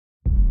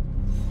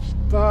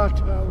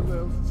Sparta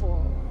will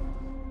fall.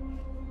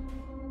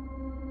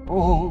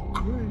 All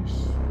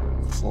Greece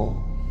will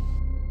fall.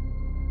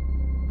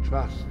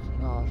 Trust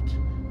not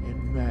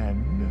in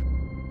men.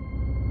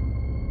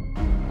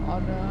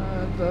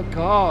 Honor the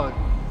gods.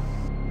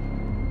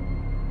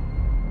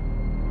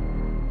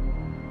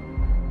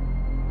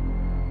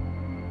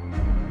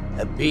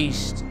 A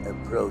beast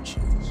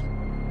approaches.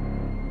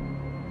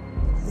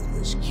 It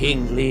was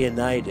King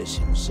Leonidas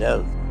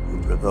himself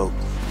who provoked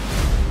it.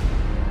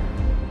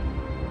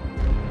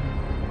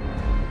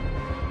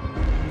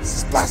 This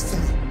is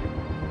blasphemy.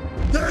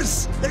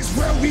 This is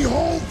where we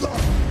hold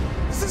them.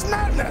 This is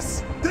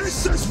madness.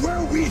 This is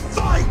where we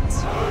fight.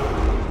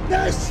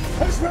 This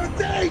is where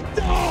they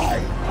die.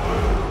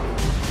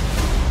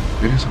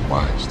 It isn't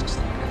wise to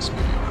stand against me,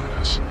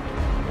 Leonidas.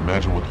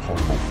 Imagine what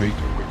horrible fate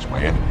awaits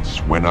my enemies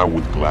when I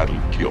would gladly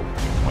kill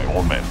my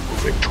own men for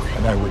victory.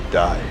 And I would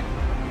die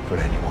for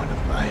anyone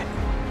of mine.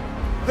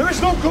 There is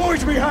no glory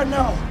to be had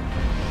now.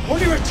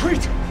 Only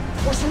retreat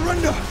or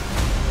surrender.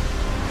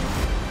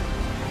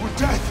 Or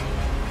death.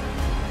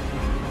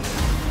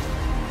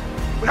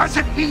 But that's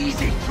an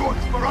easy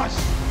choice for us,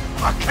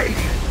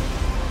 Arcadians.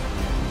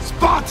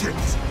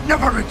 Spartans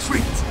never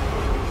retreat.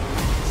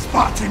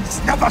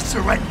 Spartans never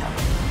surrender.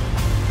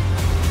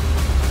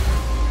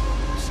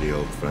 See,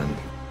 old friend,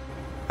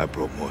 I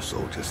brought more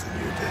soldiers than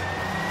you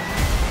did.